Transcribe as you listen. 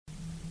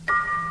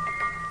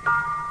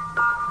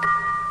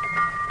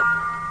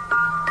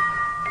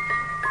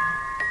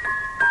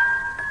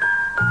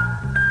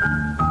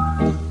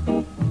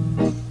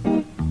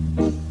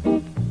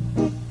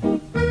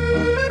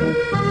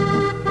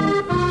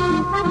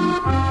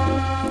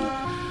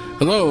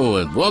Hello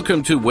and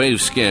welcome to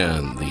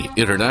Wavescan,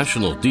 the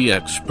international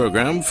DX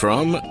program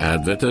from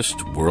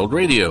Adventist World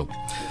Radio.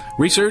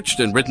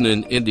 Researched and written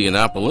in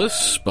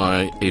Indianapolis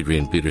by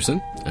Adrian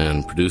Peterson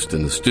and produced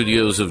in the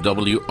studios of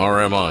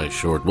WRMI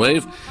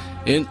Shortwave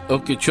in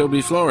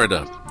Okeechobee,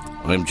 Florida.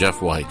 I'm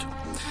Jeff White.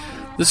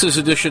 This is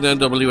edition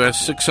NWS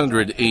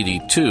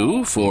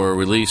 682 for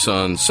release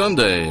on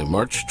Sunday,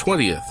 March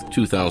 20th,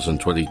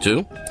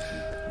 2022.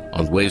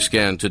 On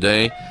Wavescan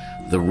today,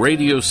 the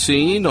radio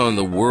scene on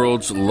the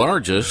world's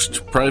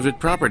largest private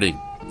property.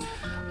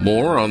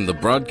 More on the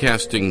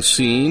broadcasting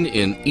scene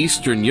in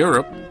Eastern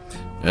Europe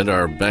and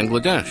our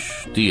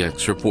Bangladesh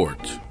DX report.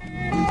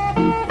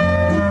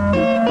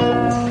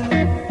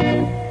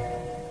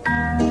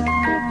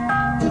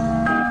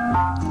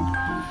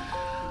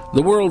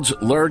 The world's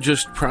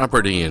largest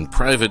property in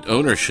private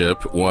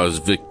ownership was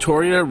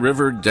Victoria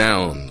River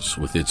Downs,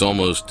 with its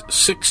almost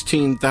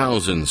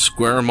 16,000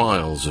 square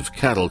miles of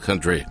cattle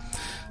country,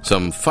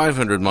 some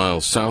 500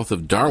 miles south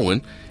of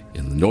Darwin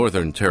in the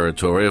Northern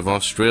Territory of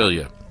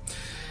Australia.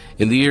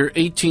 In the year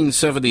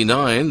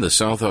 1879, the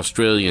South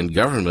Australian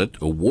government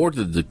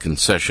awarded the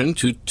concession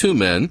to two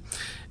men,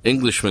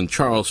 Englishman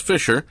Charles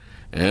Fisher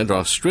and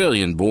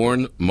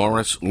Australian-born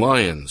Morris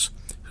Lyons,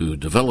 who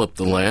developed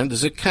the land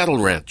as a cattle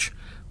ranch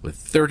with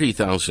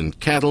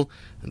 30,000 cattle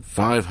and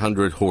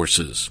 500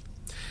 horses.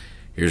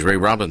 Here's Ray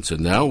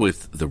Robinson now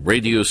with the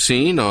radio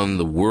scene on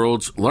the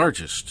world's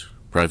largest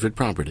private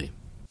property.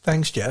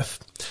 Thanks, Jeff.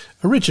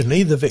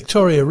 Originally, the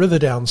Victoria River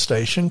Downs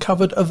station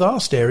covered a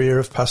vast area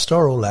of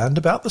pastoral land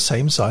about the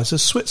same size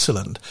as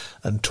Switzerland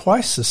and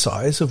twice the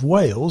size of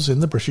Wales in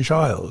the British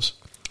Isles.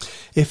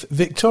 If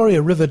Victoria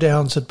River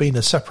Downs had been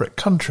a separate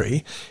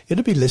country, it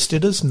would be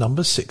listed as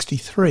number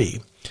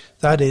 63.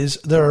 That is,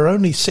 there are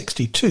only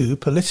 62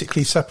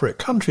 politically separate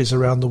countries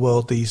around the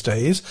world these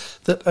days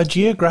that are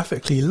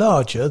geographically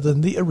larger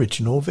than the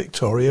original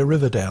Victoria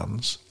River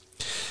Downs.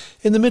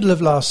 In the middle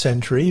of last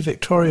century,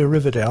 Victoria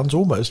River Downs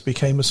almost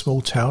became a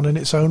small town in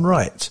its own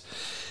right.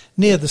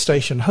 Near the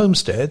station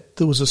homestead,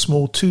 there was a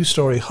small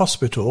two-storey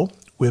hospital,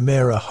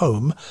 Wimmera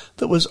Home,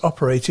 that was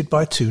operated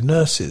by two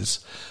nurses.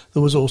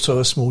 There was also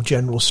a small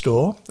general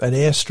store, an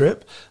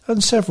airstrip,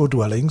 and several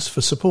dwellings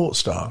for support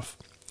staff.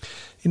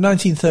 In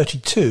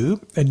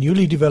 1932, a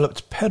newly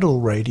developed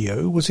pedal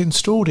radio was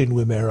installed in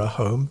Wimmera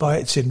Home by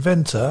its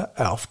inventor,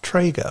 Alf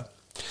Traeger.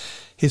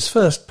 His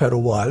first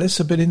pedal wireless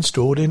had been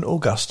installed in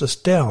Augustus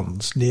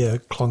Downs, near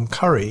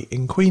Cloncurry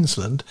in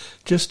Queensland,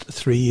 just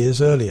 3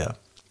 years earlier.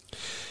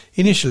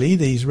 Initially,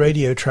 these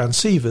radio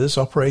transceivers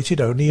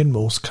operated only in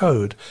Morse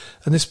code,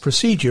 and this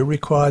procedure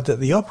required that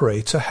the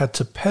operator had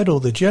to pedal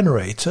the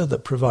generator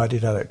that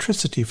provided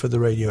electricity for the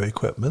radio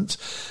equipment,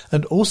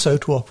 and also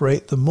to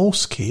operate the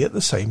Morse key at the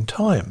same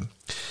time.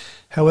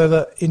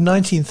 However, in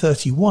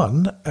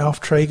 1931, Alf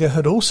Traeger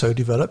had also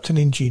developed an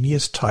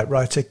ingenious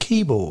typewriter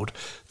keyboard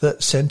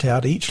that sent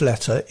out each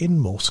letter in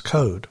Morse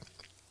code.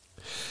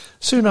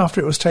 Soon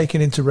after it was taken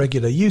into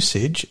regular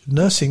usage,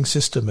 nursing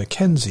sister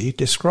Mackenzie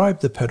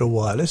described the pedal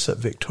wireless at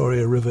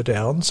Victoria River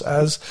Downs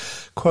as,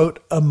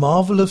 quote, a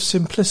marvel of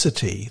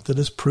simplicity that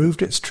has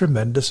proved its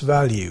tremendous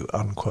value,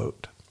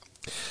 unquote.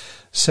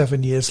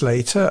 7 years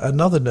later,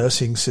 another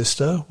nursing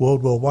sister,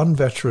 World War I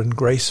veteran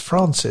Grace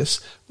Francis,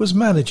 was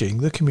managing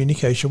the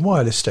communication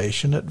wireless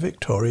station at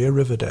Victoria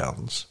River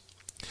Downs.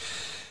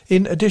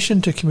 In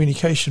addition to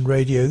communication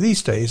radio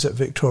these days at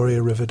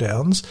Victoria River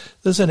Downs,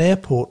 there's an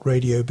airport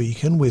radio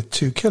beacon with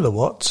 2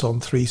 kilowatts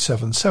on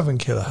 377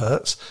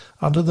 kHz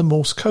under the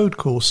Morse code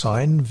call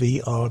sign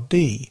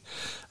VRD,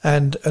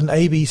 and an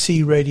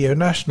ABC Radio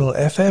National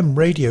FM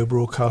radio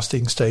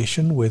broadcasting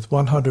station with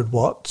 100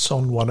 watts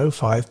on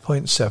 105.7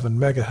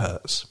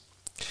 MHz.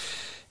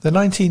 The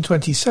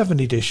 1927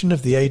 edition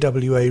of the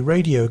AWA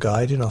Radio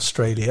Guide in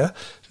Australia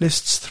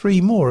lists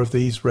 3 more of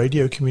these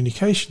radio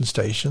communication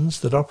stations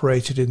that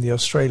operated in the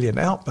Australian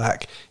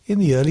outback in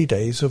the early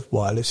days of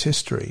wireless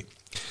history.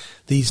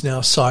 These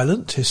now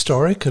silent,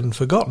 historic and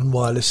forgotten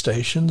wireless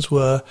stations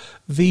were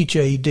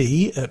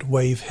VJD at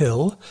Wave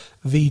Hill,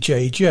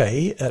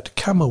 VJJ at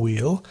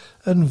Camberwell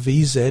and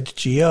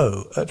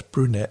VZGO at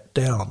Brunette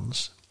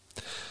Downs.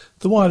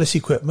 The wireless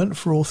equipment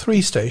for all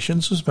 3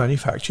 stations was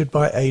manufactured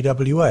by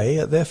AWA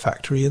at their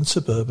factory in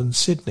suburban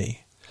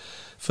Sydney.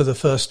 For the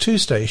first 2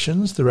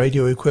 stations, the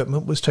radio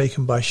equipment was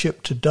taken by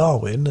ship to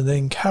Darwin and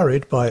then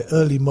carried by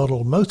early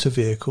model motor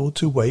vehicle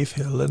to Wave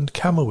Hill and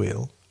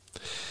Camberwell.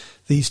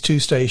 These 2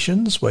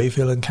 stations, Wave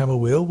Hill and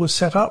Camberwell, were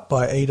set up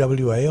by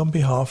AWA on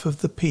behalf of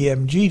the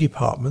PMG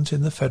department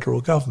in the federal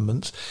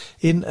government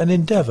in an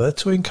endeavour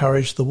to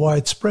encourage the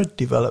widespread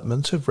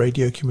development of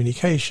radio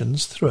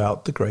communications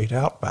throughout the Great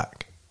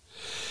Outback.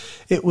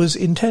 It was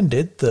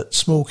intended that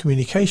small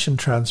communication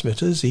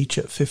transmitters, each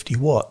at 50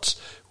 watts,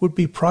 would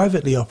be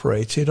privately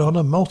operated on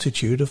a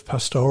multitude of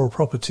pastoral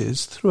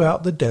properties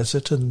throughout the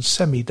desert and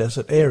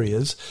semi-desert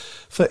areas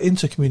for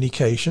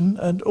intercommunication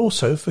and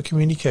also for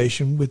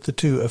communication with the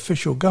 2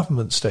 official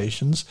government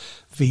stations,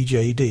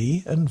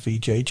 VJD and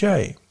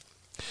VJJ.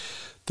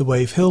 The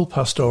Wave Hill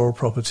pastoral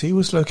property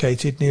was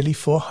located nearly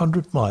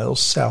 400 miles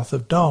south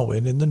of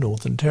Darwin in the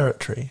Northern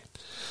Territory.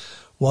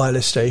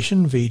 Wireless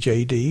station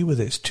VJD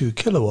with its 2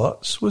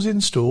 kilowatts was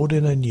installed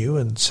in a new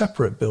and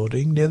separate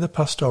building near the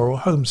pastoral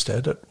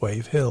homestead at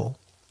Wave Hill.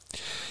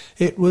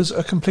 It was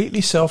a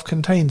completely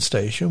self-contained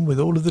station with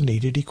all of the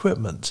needed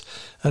equipment,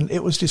 and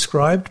it was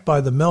described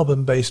by the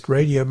Melbourne-based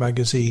radio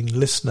magazine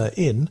Listener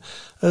In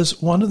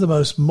as one of the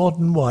most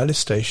modern wireless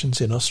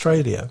stations in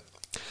Australia.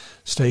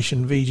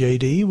 Station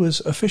VJD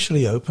was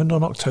officially opened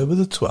on October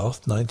the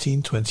 12th,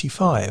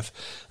 1925,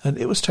 and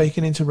it was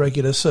taken into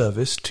regular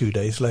service 2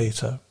 days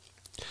later.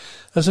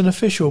 As an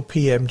official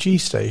PMG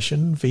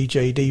station,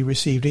 VJD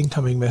received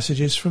incoming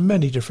messages from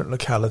many different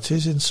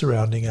localities in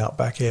surrounding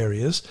outback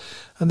areas,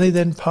 and they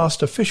then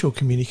passed official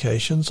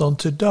communications on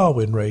to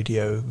Darwin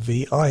Radio,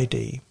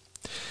 VID.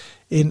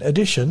 In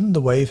addition, the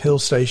Wave Hill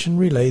station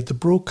relayed the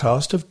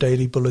broadcast of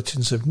daily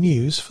bulletins of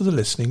news for the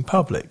listening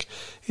public,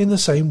 in the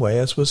same way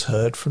as was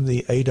heard from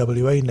the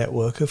AWA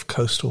network of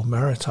coastal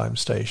maritime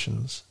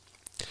stations.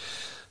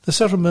 The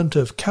settlement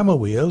of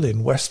Camooweal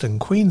in western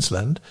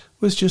Queensland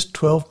was just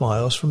 12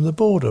 miles from the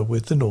border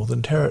with the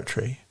Northern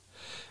Territory.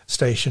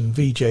 Station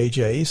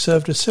VJJ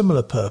served a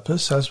similar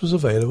purpose as was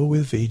available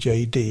with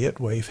VJD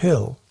at Wave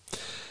Hill.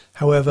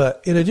 However,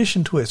 in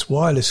addition to its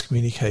wireless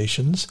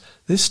communications,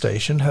 this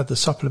station had the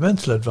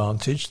supplemental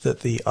advantage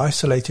that the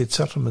isolated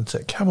settlement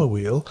at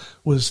Camooweal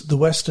was the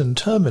western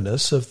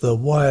terminus of the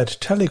wired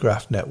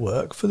telegraph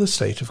network for the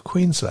state of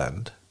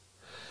Queensland.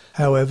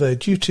 However,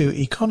 due to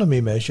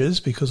economy measures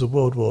because of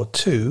World War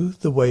II,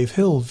 the Wave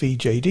Hill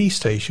VJD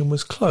station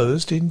was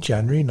closed in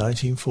January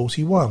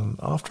 1941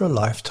 after a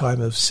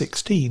lifetime of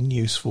 16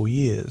 useful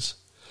years.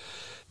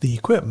 The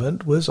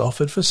equipment was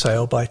offered for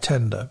sale by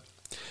tender.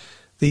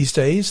 These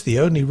days, the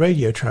only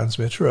radio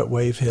transmitter at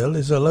Wave Hill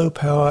is a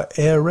low-power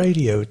air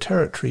radio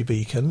territory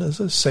beacon as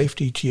a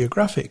safety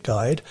geographic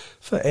guide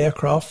for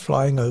aircraft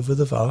flying over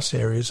the vast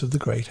areas of the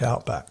Great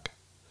Outback.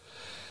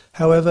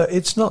 However,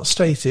 it's not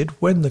stated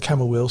when the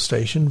Camooweal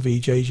station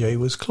VJJ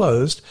was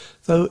closed,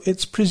 though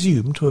it's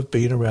presumed to have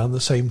been around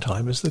the same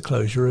time as the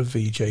closure of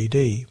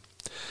VJD.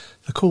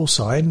 The call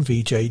sign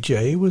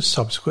VJJ was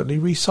subsequently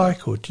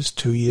recycled just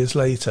 2 years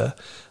later,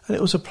 and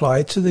it was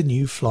applied to the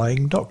new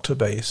Flying Doctor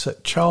base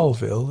at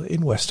Charleville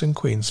in western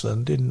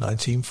Queensland in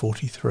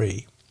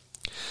 1943.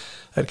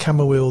 At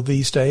Camooweal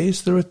these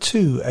days, there are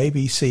 2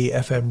 ABC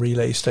FM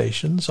relay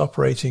stations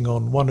operating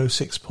on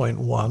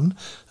 106.1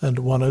 and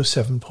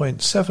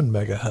 107.7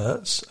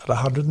 MHz at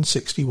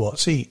 160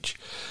 watts each,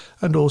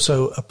 and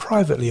also a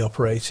privately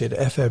operated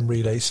FM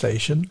relay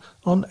station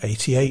on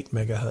 88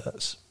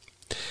 MHz.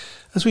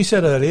 As we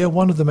said earlier,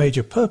 one of the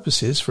major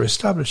purposes for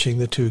establishing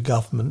the 2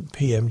 government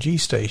PMG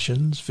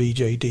stations,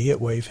 VJD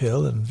at Wave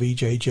Hill and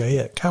VJJ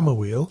at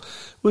Camooweal,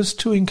 was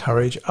to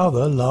encourage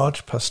other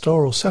large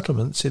pastoral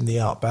settlements in the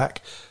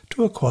outback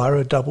to acquire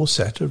a double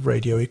set of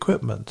radio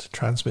equipment,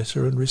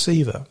 transmitter and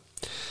receiver.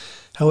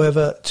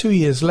 However, 2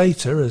 years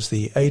later, as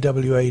the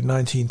AWA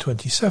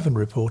 1927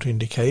 report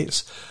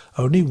indicates,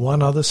 only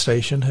one other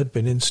station had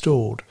been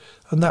installed,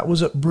 and that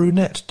was at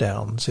Brunette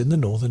Downs in the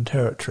Northern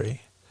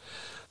Territory.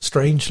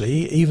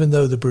 Strangely, even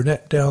though the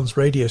Brunette Downs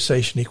radio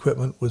station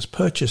equipment was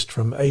purchased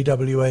from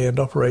AWA and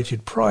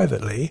operated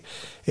privately,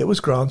 it was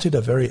granted a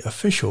very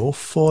official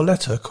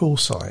 4-letter call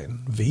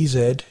sign,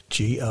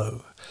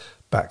 VZGO.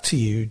 Back to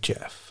you,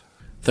 Jeff.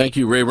 Thank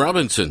you, Ray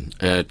Robinson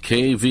at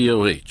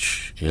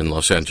KVOH in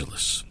Los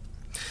Angeles.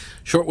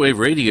 Shortwave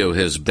radio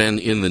has been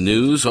in the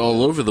news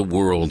all over the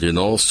world in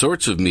all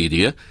sorts of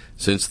media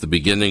since the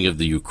beginning of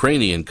the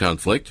Ukrainian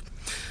conflict.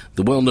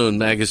 The well-known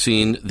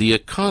magazine The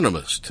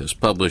Economist has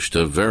published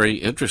a very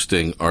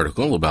interesting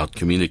article about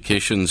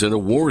communications in a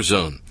war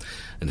zone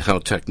and how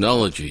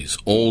technologies,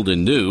 old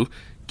and new,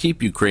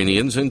 keep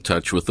Ukrainians in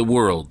touch with the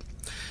world.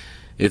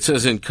 It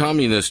says in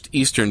communist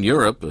Eastern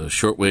Europe, a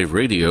shortwave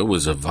radio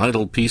was a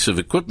vital piece of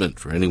equipment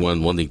for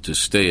anyone wanting to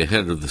stay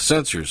ahead of the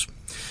censors.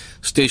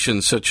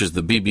 Stations such as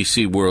the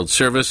BBC World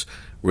Service,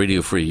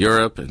 Radio Free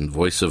Europe, and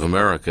Voice of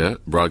America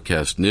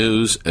broadcast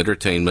news,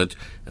 entertainment,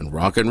 and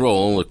rock and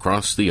roll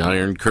across the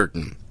Iron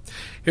Curtain.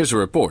 Here's a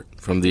report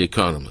from The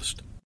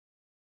Economist.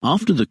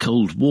 After the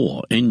Cold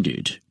War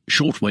ended,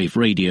 shortwave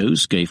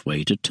radios gave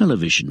way to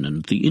television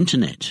and the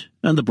Internet,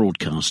 and the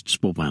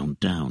broadcasts were wound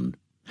down.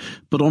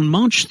 But on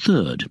March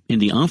 3rd, in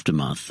the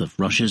aftermath of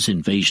Russia's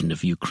invasion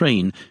of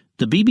Ukraine,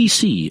 the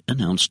BBC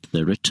announced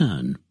their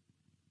return.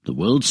 The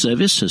World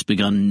Service has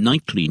begun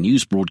nightly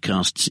news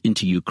broadcasts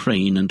into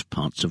Ukraine and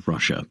parts of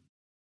Russia.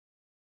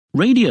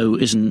 Radio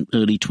is an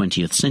early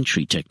 20th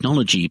century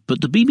technology,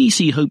 but the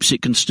BBC hopes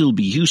it can still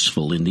be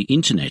useful in the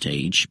Internet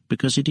age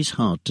because it is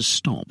hard to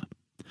stop.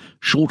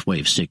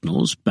 Shortwave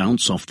signals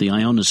bounce off the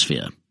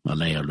ionosphere, a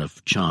layer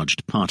of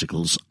charged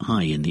particles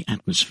high in the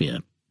atmosphere.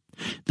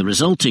 The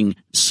resulting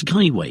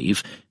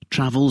skywave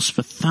travels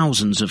for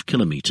thousands of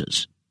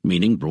kilometers,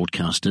 meaning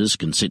broadcasters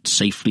can sit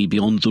safely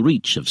beyond the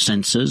reach of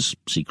censors,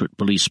 secret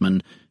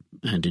policemen,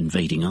 and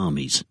invading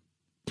armies.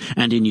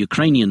 And in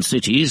Ukrainian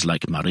cities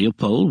like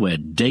Mariupol, where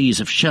days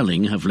of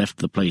shelling have left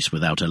the place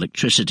without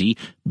electricity,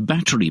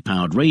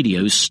 battery-powered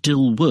radios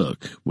still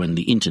work when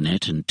the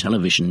internet and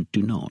television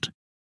do not.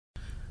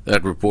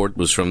 That report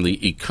was from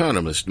The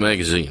Economist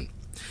magazine.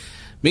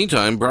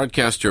 Meantime,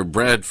 broadcaster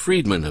Brad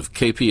Friedman of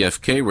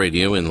KPFK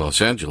Radio in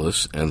Los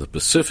Angeles and the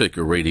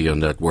Pacifica Radio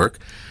Network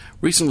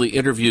recently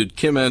interviewed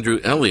Kim Andrew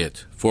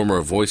Elliott, former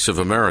Voice of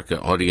America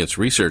audience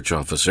research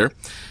officer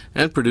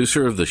and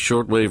producer of the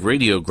shortwave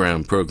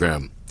radiogram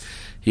program.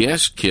 He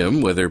asked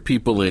Kim whether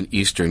people in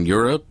Eastern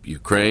Europe,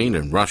 Ukraine,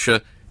 and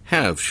Russia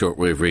have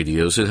shortwave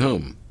radios at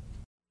home.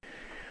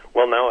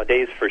 Well,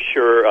 nowadays, for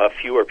sure,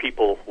 fewer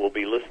people will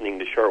be listening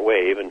to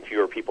shortwave, and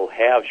fewer people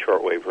have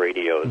shortwave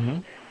radios.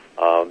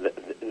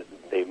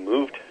 They've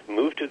moved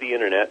to the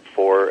internet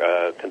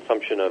for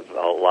consumption of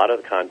a lot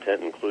of the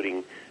content,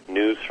 including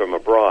news from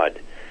abroad.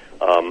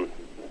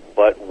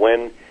 But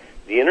when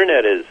the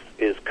internet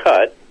is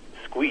cut,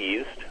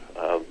 squeezed,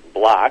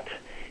 blocked,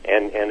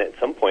 and at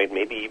some point,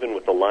 maybe even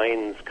with the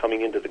lines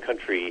coming into the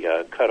country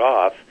cut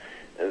off,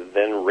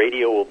 then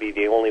radio will be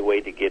the only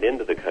way to get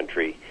into the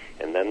country.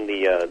 And then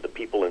the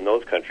people in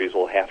those countries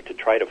will have to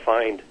try to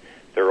find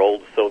their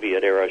old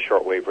Soviet-era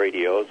shortwave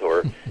radios,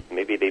 or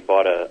maybe they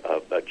bought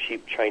a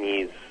cheap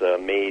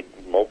Chinese-made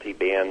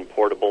multi-band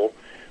portable,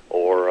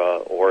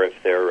 or if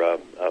they're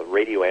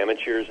radio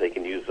amateurs, they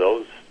can use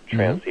those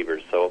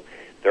transceivers. So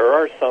there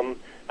are some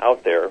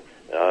out there.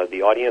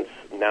 The audience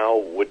now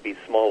would be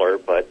smaller,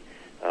 but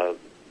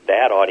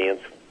that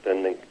audience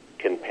then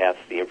can pass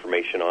the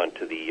information on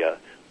to the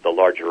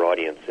larger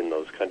audience in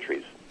those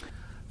countries.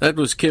 That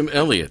was Kim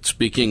Elliott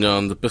speaking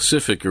on the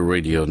Pacifica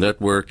Radio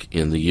Network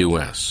in the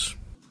U.S.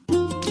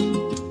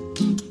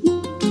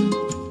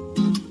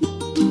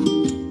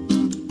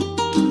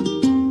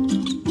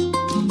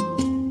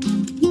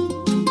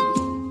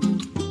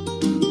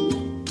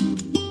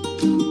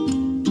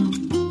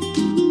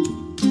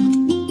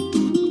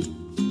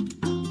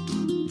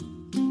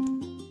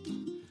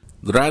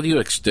 Radio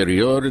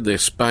Exterior de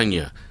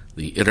España,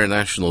 the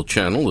international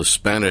channel of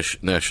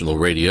Spanish national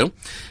radio,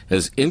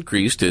 has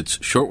increased its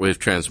shortwave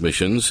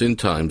transmissions in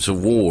times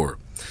of war.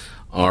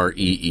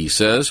 REE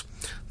says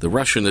the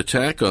Russian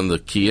attack on the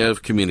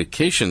Kiev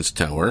communications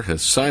tower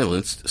has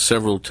silenced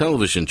several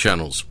television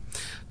channels.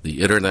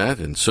 The internet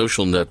and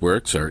social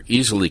networks are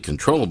easily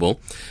controllable,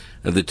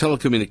 and the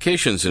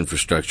telecommunications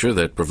infrastructure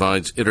that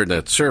provides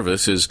internet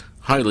service is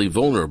highly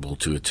vulnerable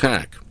to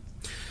attack.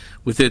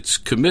 With its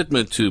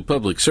commitment to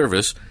public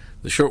service,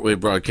 the shortwave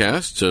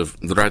broadcasts of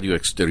Radio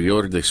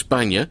Exterior de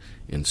España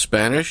in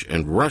Spanish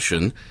and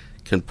Russian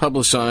can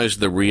publicize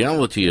the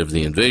reality of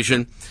the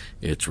invasion,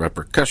 its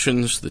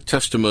repercussions, the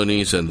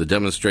testimonies, and the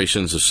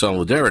demonstrations of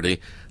solidarity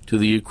to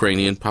the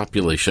Ukrainian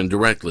population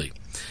directly.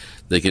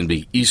 They can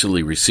be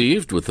easily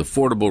received with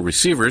affordable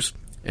receivers,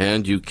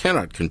 and you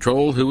cannot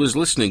control who is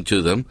listening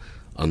to them,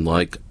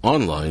 unlike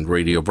online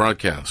radio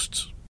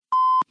broadcasts.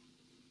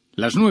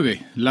 Las 9,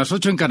 las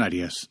 8 en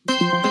Canarias.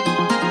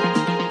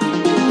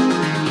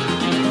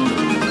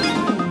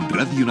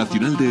 Radio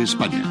Nacional de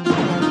España.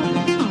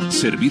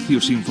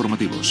 Servicios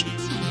informativos.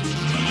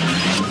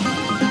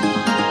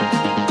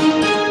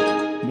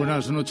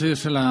 Buenas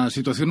noches. La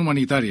situación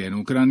humanitaria en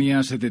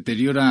Ucrania se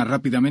deteriora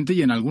rápidamente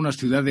y en algunas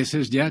ciudades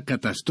es ya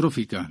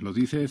catastrófica. Lo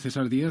dice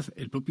César Díaz,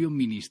 el propio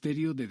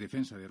Ministerio de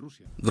Defensa de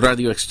Rusia.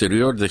 Radio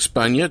Exterior de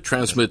España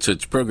transmits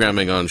its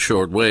programming on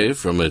shortwave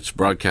from its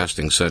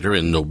broadcasting center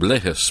in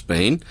Noblejas,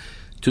 Spain,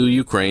 to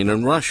Ukraine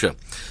and Russia,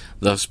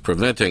 thus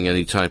preventing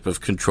any type of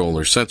control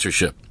or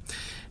censorship.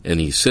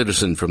 Any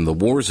citizen from the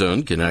war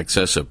zone can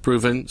access a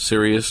proven,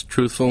 serious,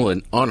 truthful,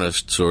 and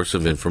honest source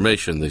of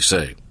information, they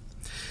say.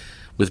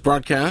 With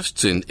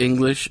broadcasts in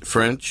English,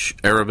 French,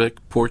 Arabic,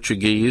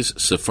 Portuguese,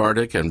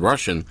 Sephardic, and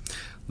Russian,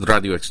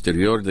 Radio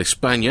Exterior de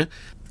España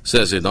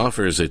says it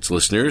offers its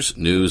listeners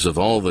news of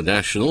all the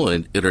national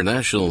and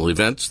international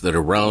events that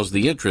arouse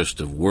the interest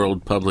of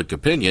world public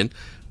opinion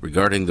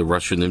regarding the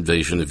Russian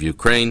invasion of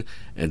Ukraine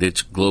and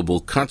its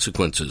global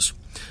consequences,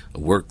 a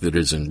work that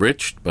is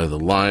enriched by the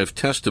live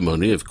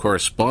testimony of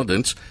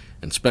correspondents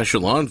and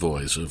special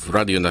envoys of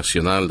Radio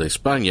Nacional de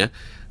España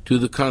to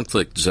the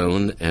conflict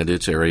zone and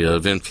its area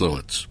of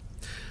influence.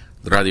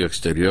 Radio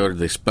Exterior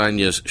de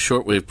España's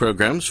shortwave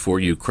programs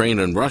for Ukraine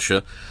and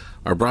Russia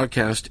are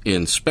broadcast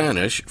in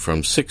Spanish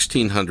from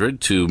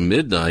 1600 to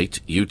midnight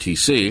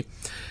UTC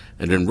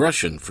and in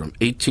Russian from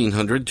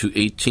 1800 to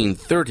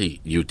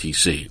 1830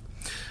 UTC.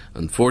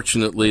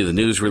 Unfortunately, the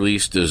news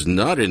release does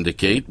not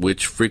indicate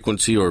which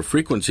frequency or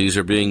frequencies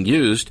are being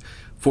used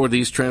for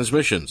these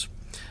transmissions,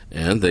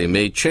 and they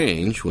may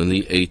change when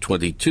the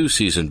A22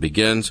 season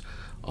begins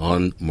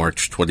on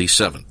March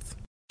 27th.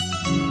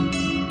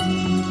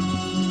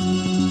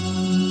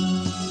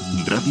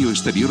 Radio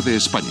Exterior de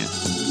España.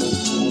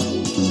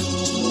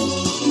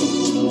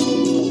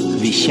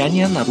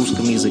 Вещание на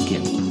русском языке.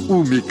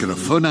 У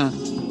микрофона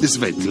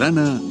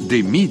Светлана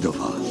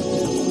Демидова.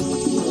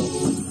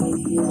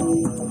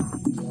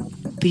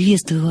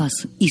 Приветствую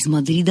вас из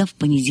Мадрида в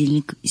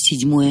понедельник,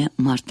 7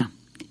 марта.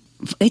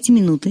 В эти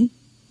минуты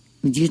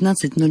в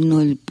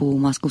 19:00 по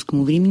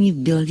московскому времени в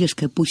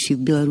Беловежской пуще в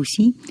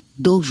Беларуси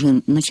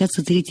должен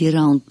начаться третий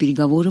раунд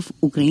переговоров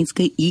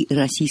украинской и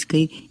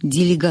российской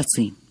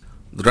делегаций.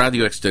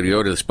 Radio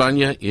Exterior de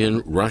España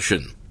in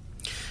Russian.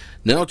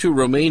 Now to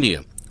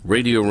Romania.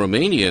 Radio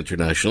Romania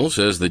International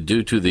says that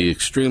due to the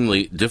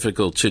extremely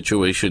difficult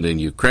situation in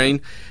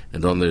Ukraine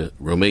and on the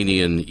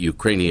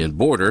Romanian-Ukrainian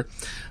border,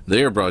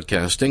 they are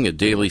broadcasting a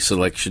daily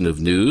selection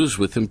of news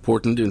with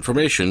important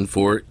information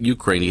for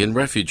Ukrainian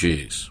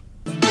refugees.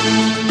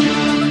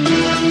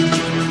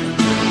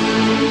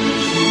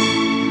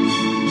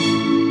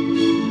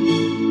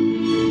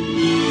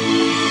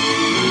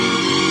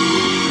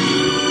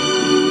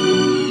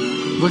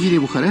 В ефірі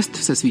Бухарест,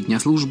 Всесвітня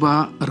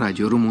служба,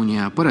 Радіо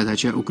Румунія,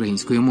 передача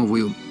українською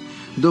мовою.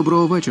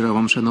 Доброго вечора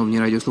вам, шановні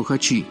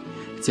радіослухачі.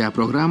 Ця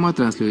програма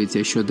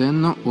транслюється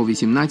щоденно о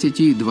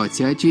 18,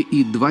 20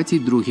 і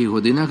 22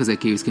 годинах за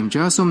київським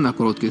часом на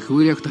коротких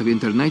хвилях та в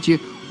інтернеті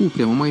у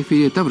прямому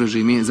ефірі та в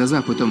режимі за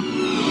запитом.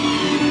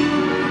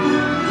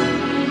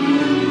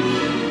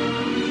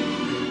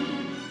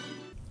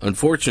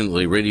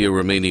 Unfortunately, Radio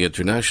Romania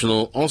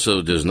International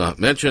also does not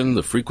mention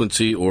the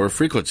frequency or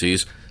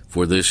frequencies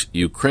for this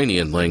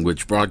Ukrainian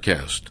language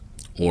broadcast,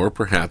 or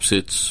perhaps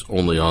it's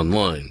only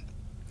online.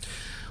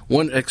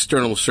 One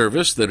external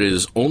service that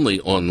is only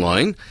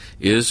online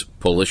is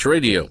Polish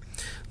Radio.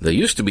 They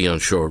used to be on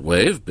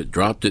shortwave, but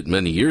dropped it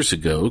many years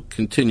ago,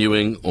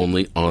 continuing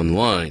only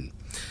online.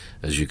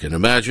 As you can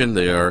imagine,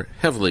 they are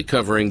heavily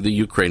covering the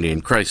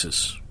Ukrainian crisis.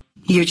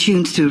 You're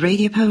tuned to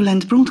Radio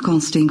Poland,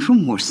 broadcasting from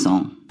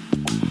Warsaw.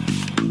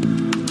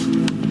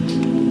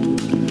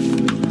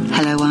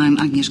 Hello, I'm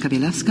Agnieszka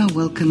Bielawska,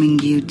 welcoming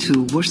you to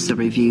Warsaw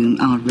Review,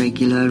 our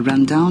regular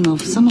rundown of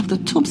some of the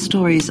top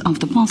stories of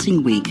the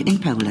passing week in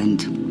Poland.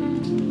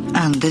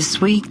 And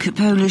this week,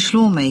 Polish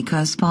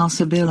lawmakers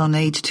pass a bill on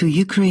aid to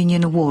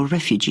Ukrainian war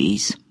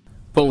refugees.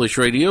 Polish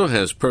Radio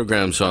has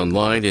programs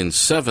online in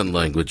 7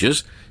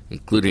 languages,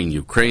 including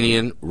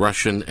Ukrainian,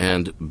 Russian,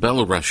 and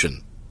Belarusian.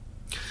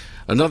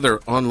 Another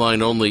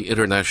online-only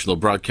international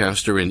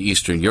broadcaster in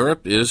Eastern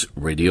Europe is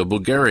Radio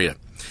Bulgaria.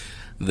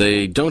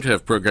 They don't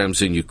have programs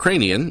in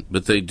Ukrainian,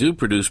 but they do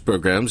produce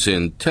programs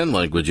in 10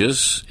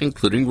 languages,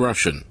 including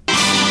Russian.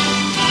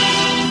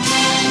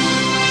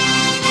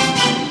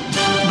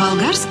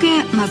 Болгарское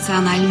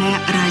национальное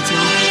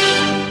радио.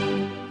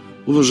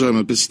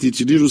 Уважаемые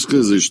посетители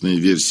русскоязычной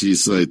версии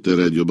сайта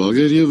 «Радио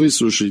Болгария», вы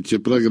слушаете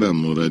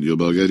программу «Радио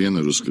Болгария»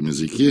 на русском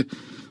языке.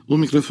 У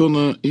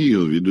микрофона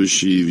ее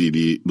ведущий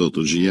Вилли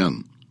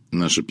Болтоджиян.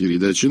 Наша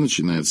передача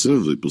начинается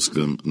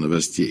выпуском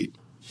новостей.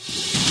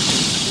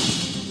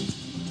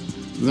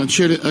 В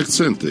начале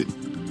акценты.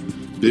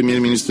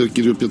 Премьер-министр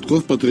Кирилл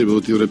Петков потребовал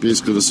от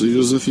Европейского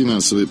Союза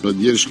финансовой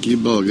поддержки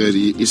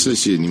Болгарии и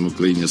соседним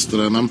Украине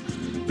странам,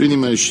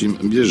 принимающим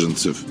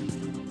беженцев.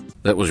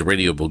 That was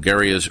Radio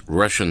Bulgaria's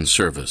Russian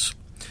service.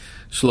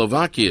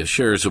 Slovakia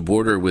shares a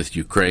border with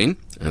Ukraine,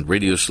 and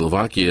Radio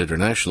Slovakia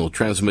International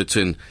transmits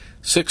in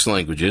 6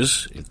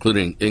 languages,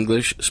 including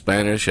English,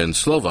 Spanish, and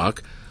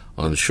Slovak,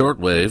 on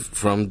shortwave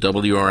from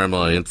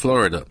WRMI in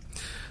Florida.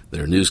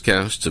 Their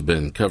newscasts have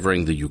been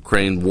covering the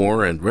Ukraine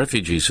war and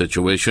refugee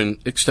situation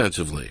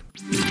extensively.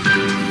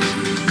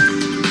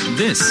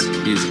 This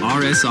is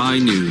RSI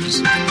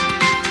News.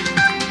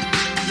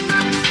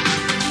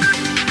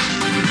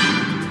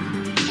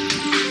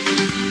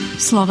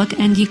 Slovak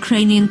and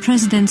Ukrainian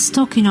presidents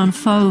talking on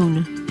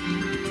phone,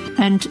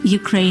 and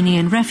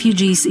Ukrainian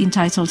refugees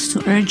entitled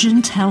to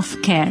urgent health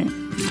care.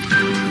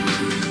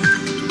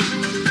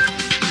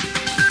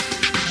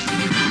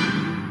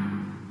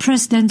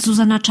 President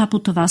Zuzana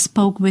Chaputova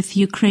spoke with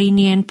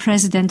Ukrainian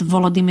President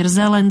Volodymyr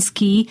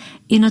Zelensky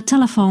in a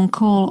telephone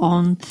call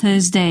on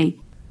Thursday.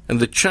 And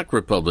the Czech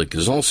Republic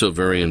is also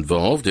very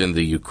involved in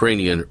the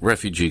Ukrainian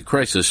refugee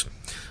crisis.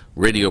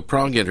 Radio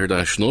Prague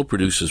International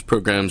produces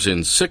programs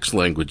in 6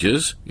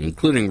 languages,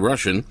 including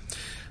Russian.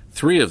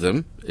 3 of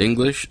them,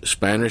 English,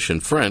 Spanish,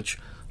 and French,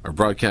 are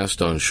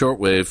broadcast on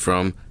shortwave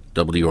from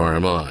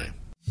WRMI.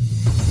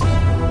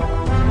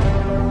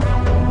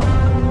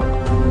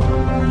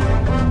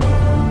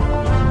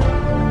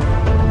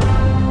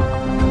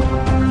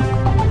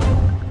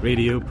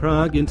 Radio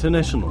Prague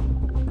International,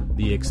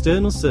 the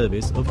external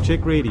service of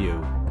Czech Radio.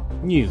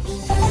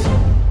 News.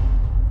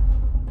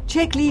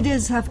 Czech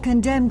leaders have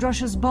condemned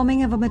Russia's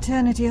bombing of a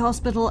maternity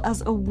hospital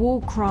as a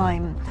war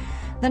crime.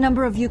 The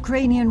number of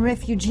Ukrainian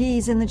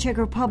refugees in the Czech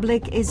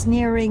Republic is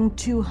nearing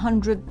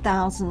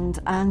 200,000,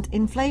 and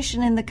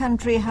inflation in the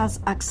country has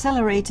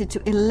accelerated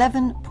to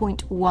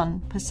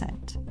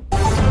 11.1%.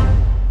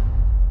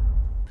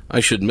 I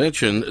should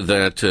mention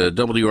that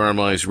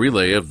WRMI's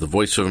relay of the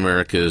Voice of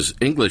America's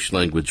English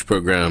language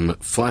program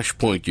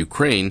Flashpoint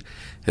Ukraine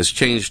has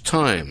changed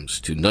times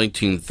to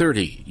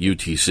 1930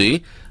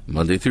 UTC,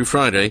 Monday through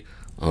Friday,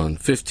 on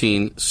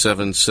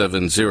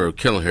 15770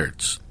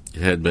 kilohertz.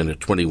 It had been at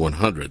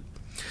 2100.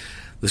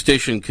 The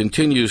station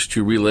continues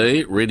to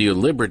relay Radio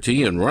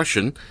Liberty in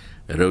Russian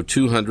at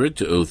 0200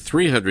 to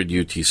 0300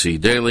 UTC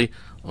daily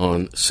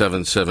on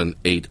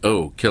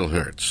 7780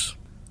 kilohertz.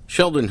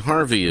 Sheldon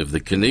Harvey of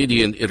the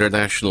Canadian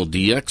International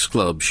DX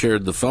Club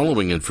shared the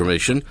following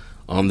information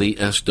on the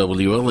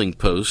SWLing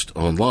post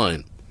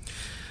online.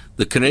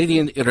 The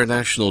Canadian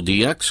International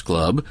DX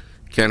Club,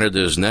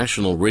 Canada's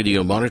national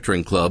radio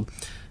monitoring club,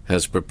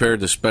 has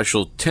prepared a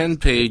special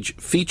 10-page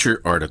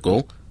feature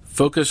article,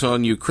 Focus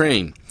on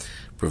Ukraine,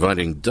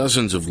 providing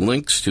dozens of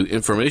links to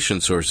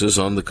information sources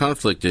on the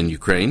conflict in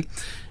Ukraine,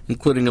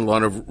 including a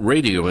lot of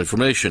radio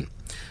information.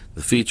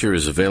 The feature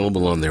is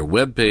available on their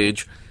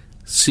webpage,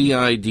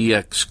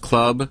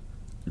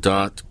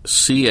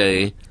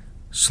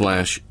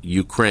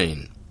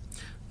 cidxclub.ca/Ukraine.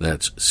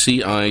 That's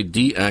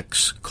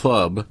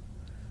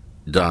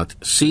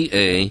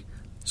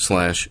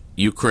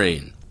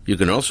cidxclub.ca/Ukraine. You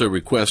can also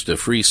request a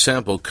free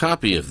sample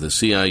copy of the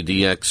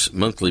CIDX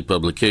monthly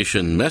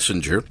publication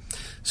Messenger.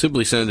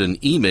 Simply send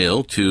an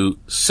email to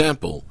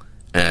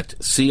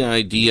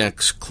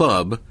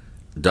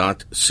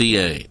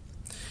sample@cidxclub.ca.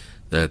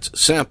 That's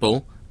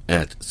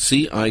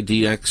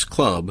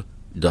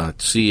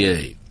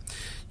sample@cidxclub.ca.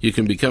 You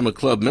can become a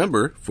club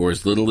member for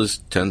as little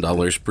as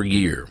 $10 per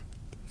year.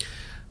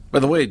 By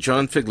the way,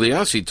 John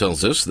Figliassi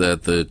tells us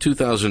that the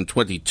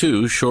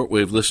 2022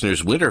 Shortwave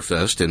Listeners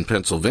Winterfest in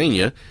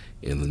Pennsylvania,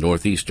 in the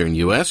northeastern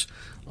U.S.,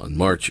 on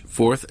March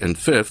 4th and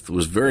 5th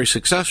was very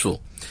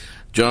successful.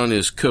 John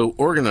is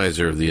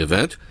co-organizer of the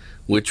event,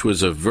 which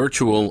was a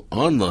virtual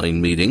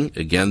online meeting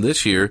again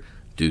this year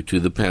due to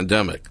the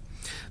pandemic.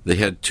 They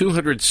had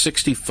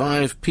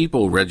 265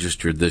 people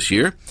registered this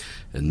year,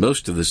 and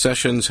most of the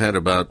sessions had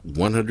about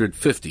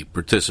 150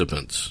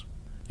 participants.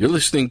 You're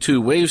listening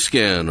to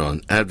Wavescan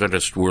on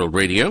Adventist World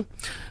Radio.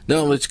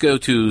 Now let's go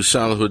to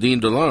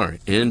Salahuddin Dollar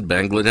in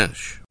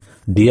Bangladesh.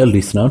 Dear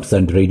listeners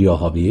and radio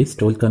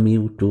hobbyists, welcome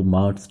you to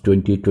March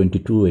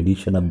 2022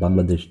 edition of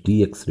Bangladesh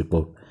DX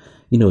Report.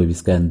 In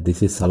Wavescan,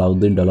 this is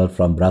Salahuddin Dollar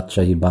from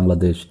Rajshahi,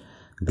 Bangladesh.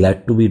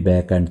 Glad to be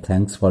back and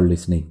thanks for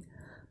listening.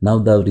 Now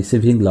the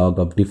receiving log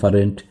of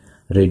different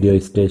radio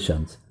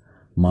stations.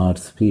 March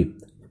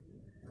 5th.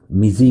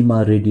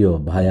 Mizima Radio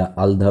via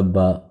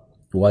Aldabba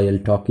while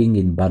talking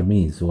in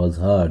Burmese was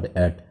heard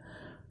at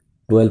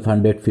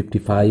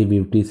 1255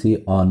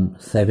 UTC on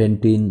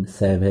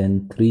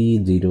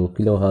 17730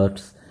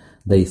 kHz.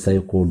 The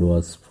ISIO code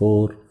was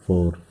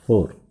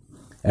 444.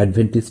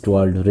 Adventist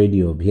World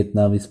Radio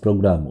Vietnamese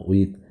program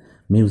with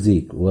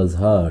music was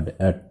heard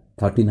at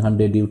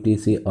 1300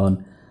 UTC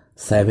on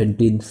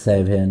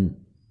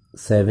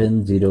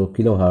 17770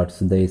 kHz.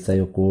 The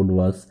ISIO code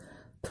was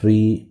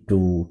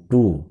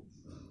 322.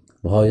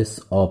 Voice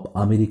of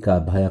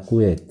America via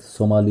Kuwait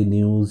Somali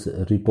News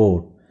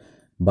Report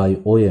by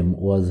OM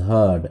was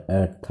heard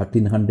at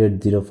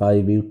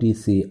 1305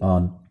 UTC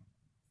on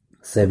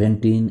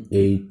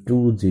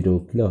 17820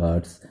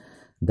 kHz.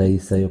 The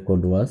ISIO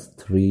code was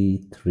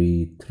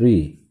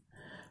 333.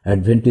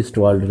 Adventist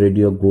World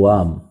Radio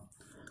Guam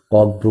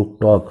Cockbrook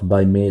Talk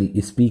by male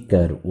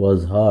speaker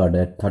was heard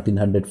at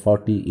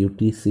 1340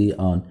 UTC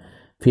on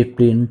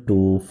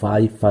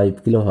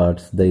 15-55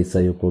 kHz. The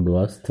ISIO code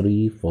was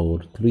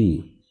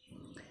 343.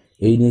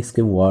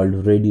 NSK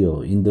World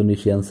Radio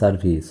Indonesian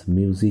Service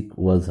music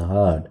was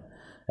heard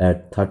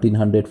at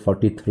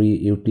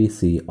 1343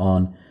 UTC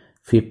on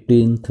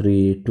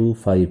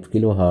 15325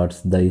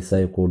 kHz. The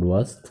ISIO code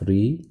was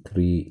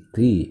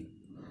 333.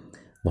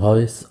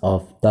 Voice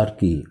of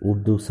Turkey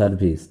Urdu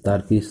Service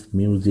Turkish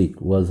music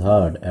was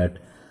heard at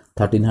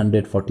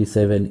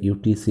 1347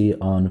 UTC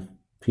on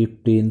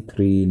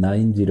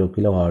 15390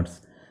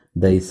 kHz.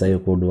 The ISIO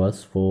code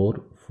was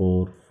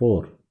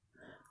 444.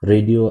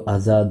 Radio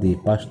Azadi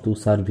Pashto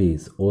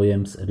Service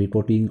OM's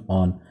reporting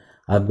on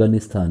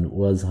Afghanistan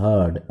was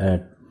heard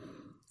at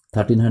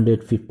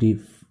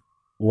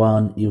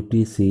 1351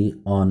 UTC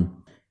on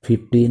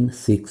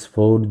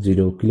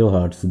 15640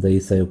 kHz. The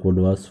ISIO code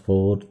was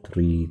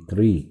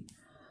 433.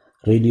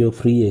 Radio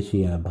Free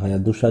Asia via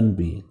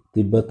Dushanbe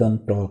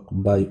Tibetan Talk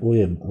by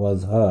OM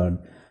was heard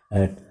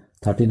at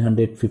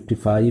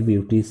 1355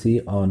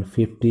 UTC on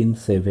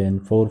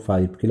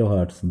 15745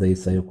 kHz. The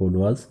ISIO code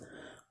was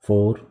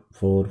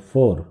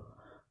 444.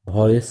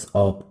 Voice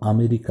of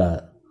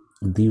America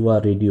Diwa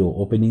Radio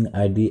opening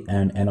ID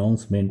and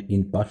announcement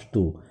in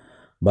Pashto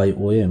by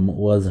OM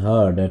was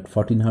heard at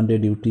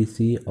 1400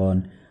 UTC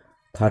on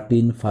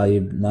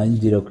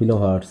 13590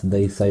 kHz.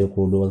 The ISIO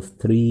code was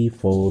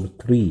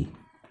 343.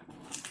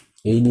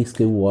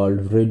 NSK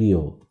World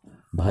Radio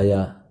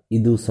via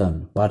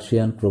Idusan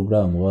Persian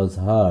program was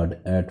heard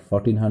at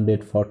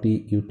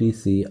 1440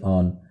 UTC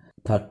on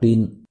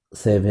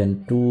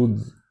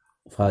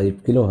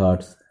 13725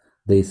 kHz.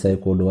 The ISIO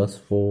code was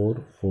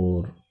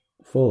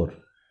 444.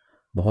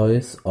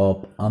 Voice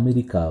of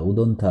America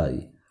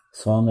Udonthai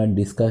song and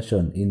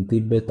discussion in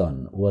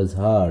Tibetan was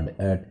heard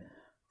at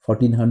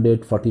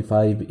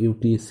 1445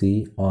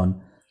 UTC on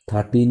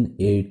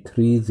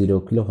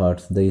 13830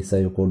 kHz. The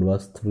ISIO code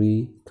was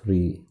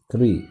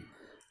 333.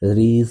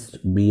 Reached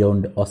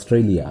beyond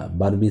Australia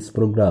Barbies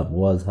program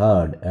was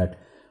heard at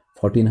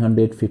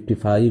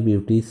 1455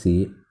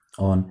 UTC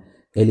on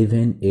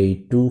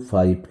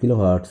 11825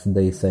 kHz.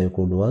 The ISIO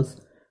code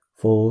was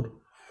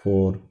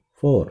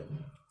 444.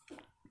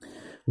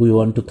 We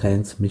want to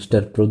thank Mr.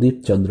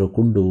 Pradeep Chandra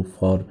Kundu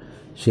for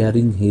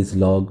sharing his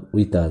log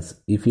with us.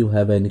 If you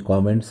have any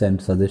comments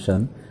and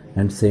suggestions,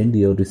 and send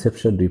your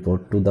reception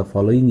report to the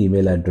following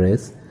email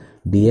address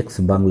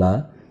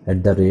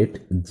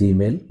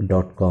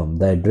dxbangla@gmail.com.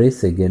 The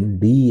address again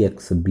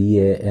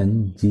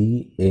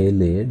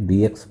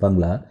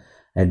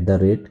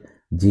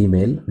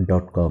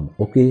dxbangla@gmail.com.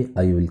 Okay,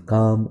 I will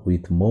come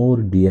with more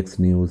DX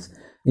news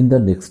in the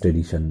next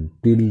edition.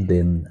 Till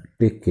then,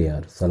 take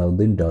care.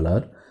 Salahuddin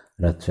Dollar,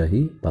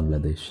 Rajshahi,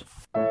 Bangladesh.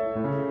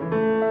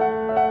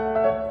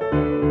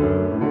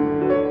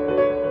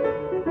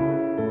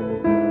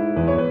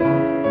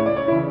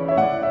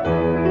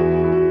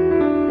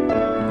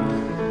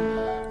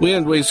 We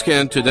end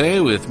Wavescan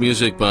today with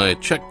music by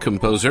Czech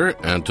composer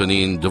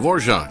Antonín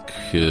Dvořák,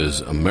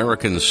 his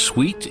American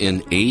Suite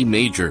in A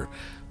major,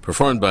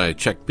 performed by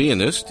Czech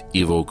pianist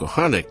Ivo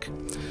Kochanek,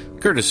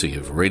 courtesy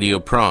of Radio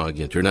Prague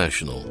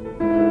International.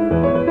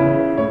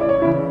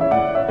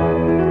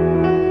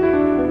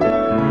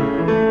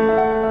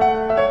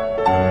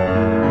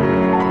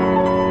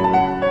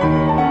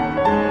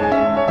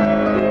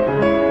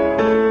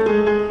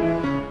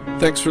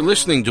 Thanks for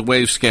listening to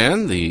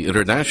Wavescan, the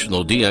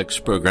international DX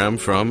program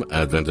from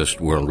Adventist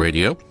World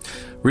Radio,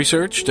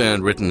 researched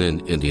and written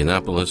in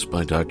Indianapolis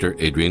by Dr.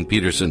 Adrian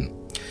Peterson.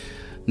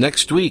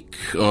 Next week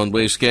on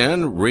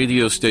Wavescan,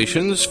 radio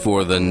stations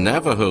for the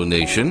Navajo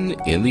Nation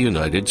in the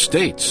United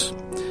States,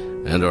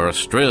 and our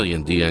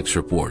Australian DX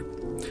report.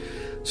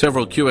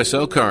 Several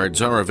QSL cards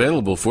are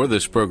available for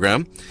this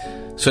program.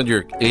 Send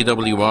your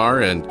AWR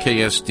and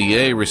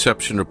KSDA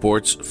reception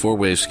reports for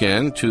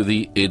Wavescan to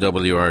the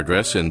AWR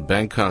address in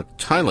Bangkok,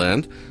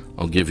 Thailand,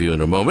 I'll give you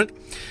in a moment,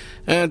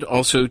 and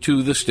also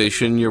to the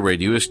station your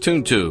radio is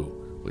tuned to,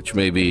 which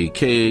may be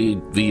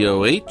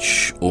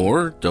KVOH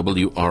or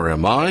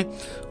WRMI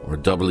or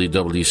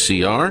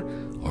WWCR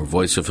or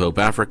Voice of Hope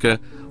Africa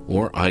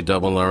or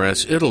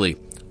IRRS Italy,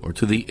 or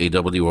to the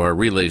AWR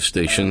relay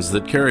stations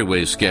that carry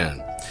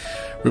Wavescan.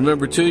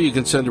 Remember, too, you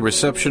can send a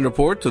reception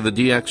report to the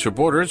DX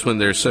reporters when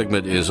their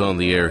segment is on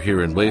the air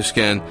here in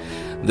Wavescan.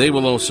 They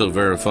will also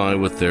verify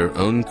with their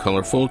own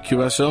colorful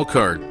QSL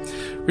card.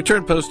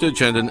 Return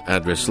postage and an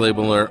address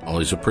label are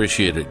always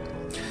appreciated.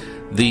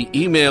 The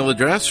email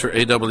address for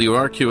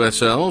AWR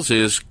QSLs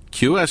is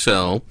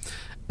qsl@awr.org.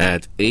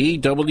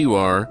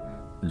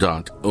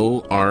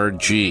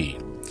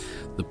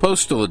 The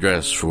postal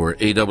address for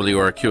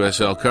AWR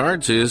QSL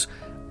cards is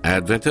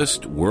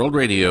Adventist World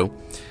Radio,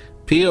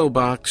 P.O.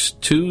 Box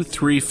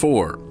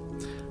 234,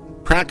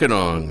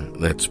 Prakanong,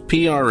 that's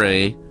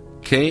Prakanong,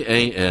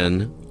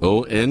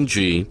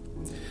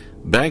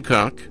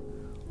 Bangkok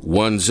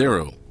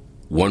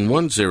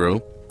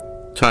 10110,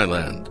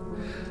 Thailand.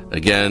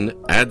 Again,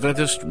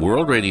 Adventist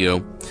World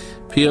Radio,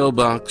 P.O.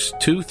 Box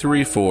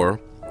 234,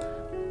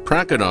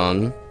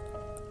 Prakanong,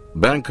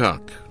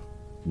 Bangkok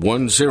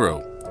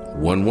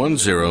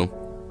 10110,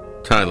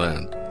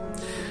 Thailand.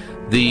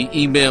 The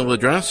email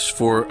address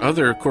for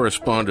other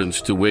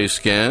correspondence to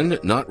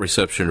Wavescan, not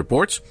reception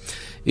reports,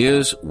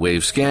 is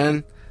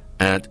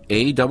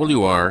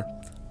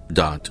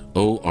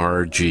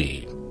wavescan@awr.org.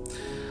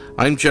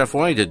 I'm Jeff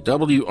White at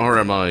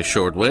WRMI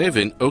Shortwave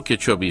in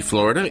Okeechobee,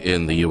 Florida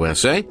in the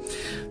USA.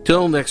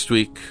 Till next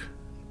week,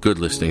 good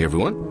listening,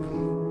 everyone.